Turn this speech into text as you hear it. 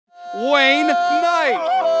Wayne Knight.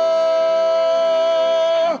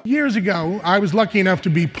 Years ago, I was lucky enough to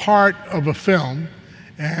be part of a film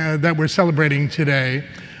that we're celebrating today,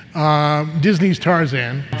 Disney's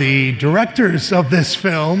Tarzan. The directors of this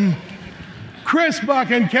film, Chris Buck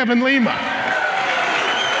and Kevin Lima.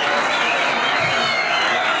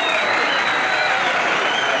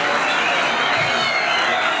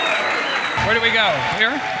 Where do we go?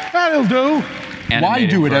 Here? That'll do. Why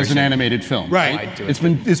do it as an animated film? Right.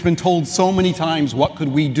 It's been told so many times, what could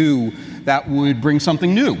we do that would bring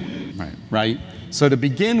something new? Right? So to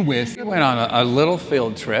begin with, We went on a little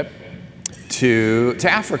field trip to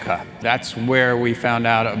Africa. That's where we found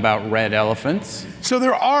out about red elephants. So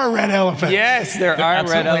there are red elephants. Yes, there are red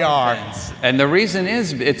absolutely elephants. And the reason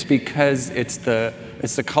is it's because it's the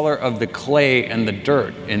color of the clay and the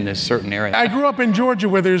dirt in this certain area. I grew up in Georgia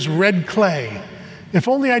where there's red clay. If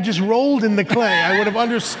only I just rolled in the clay, I would have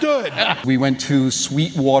understood. we went to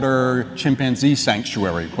Sweetwater Chimpanzee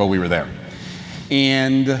Sanctuary while we were there.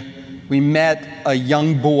 And we met a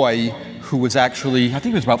young boy who was actually, I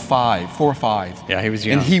think he was about 4 or 5. Yeah, he was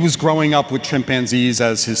young. And he was growing up with chimpanzees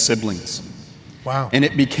as his siblings. Wow. And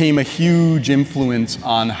it became a huge influence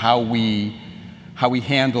on how we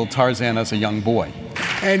handled Tarzan as a young boy.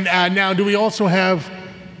 And now, do we also have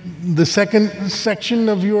the second section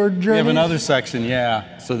of your journey? We have another section,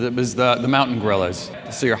 yeah. So that was the mountain gorillas.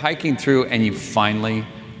 So you're hiking through and you finally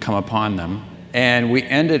come upon them. And we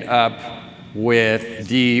ended up with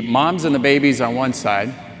the moms and the babies on one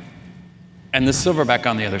side and the silverback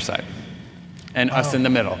on the other side. And us in the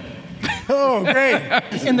middle. Oh, great.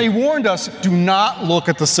 And they warned us, do not look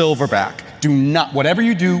at the silverback. Do not, whatever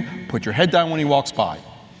you do, put your head down when he walks by.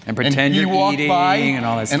 And pretend he you're walked eating by, and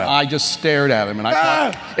all that stuff. And I just stared at him and I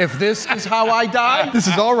thought, if this is how I die, this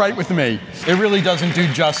is all right with me. It really doesn't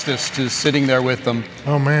do justice to sitting there with them.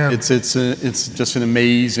 Oh, man. It's just an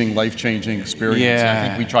amazing, life-changing experience. Yeah. I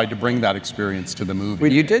think we tried to bring that experience to the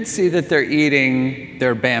movie. You did see that they're eating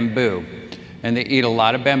their bamboo. And they eat a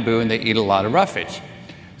lot of bamboo and they eat a lot of roughage.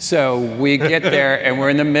 So we get there and we're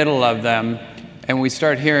in the middle of them and we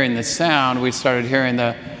start hearing the sound. We started hearing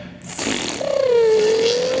the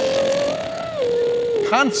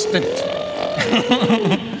constant.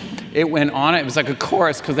 It went on. It was like a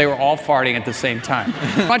chorus because they were all farting at the same time.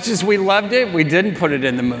 Much as we loved it, we didn't put it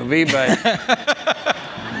in the movie, but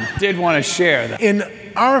did want to share that. In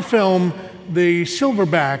our film, the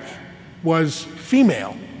silverback was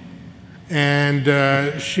female.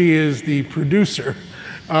 And she is the producer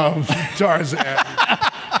of Tarzan.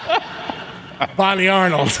 Bonnie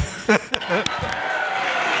Arnold.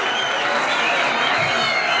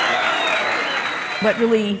 What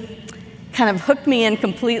really kind of hooked me in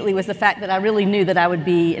completely was the fact that I really knew that I would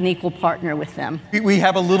be an equal partner with them. We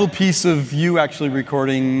have a little piece of you actually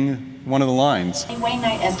recording one of the lines. Wayne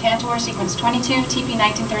Knight as Tantor, sequence 22, TP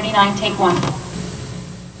 1939, take 1.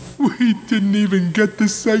 We didn't even get to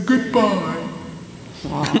say goodbye.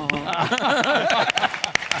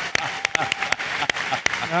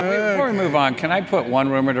 Before we move on, can I put one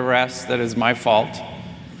rumor to rest that is my fault?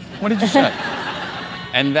 What did you say?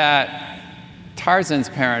 And that Tarzan's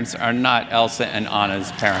parents are not Elsa and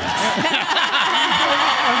Anna's parents.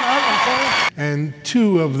 And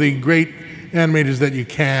two of the great animators that you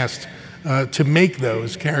cast to make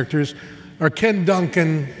those characters are Ken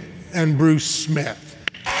Duncan and Bruce Smith.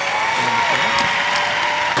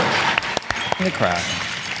 In the crowd.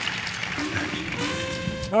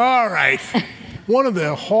 All right. One of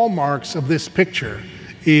the hallmarks of this picture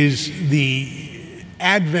is the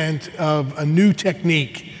advent of a new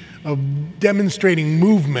technique of demonstrating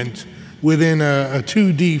movement within a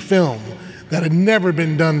 2D film that had never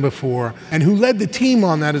been done before. And who led the team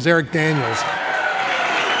on that is Eric Daniels.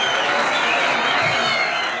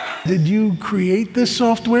 Did you create this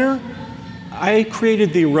software? I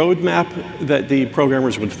created the roadmap that the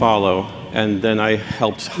programmers would follow, and then I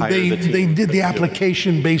helped hire the team. They did the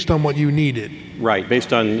application based on what you needed. Right,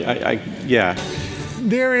 based on, yeah.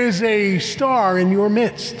 There is a star in your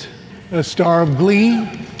midst, a star of Glee.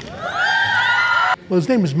 Well, his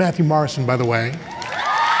name is Matthew Morrison, by the way.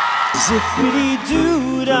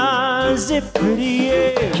 Zippity-doo-dah,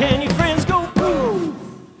 zippity-yeah. Can your friends go boo?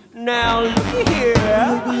 Now look here.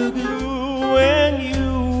 When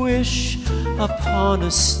you wish upon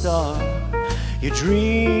a star, your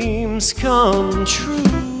dreams come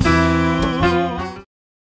true.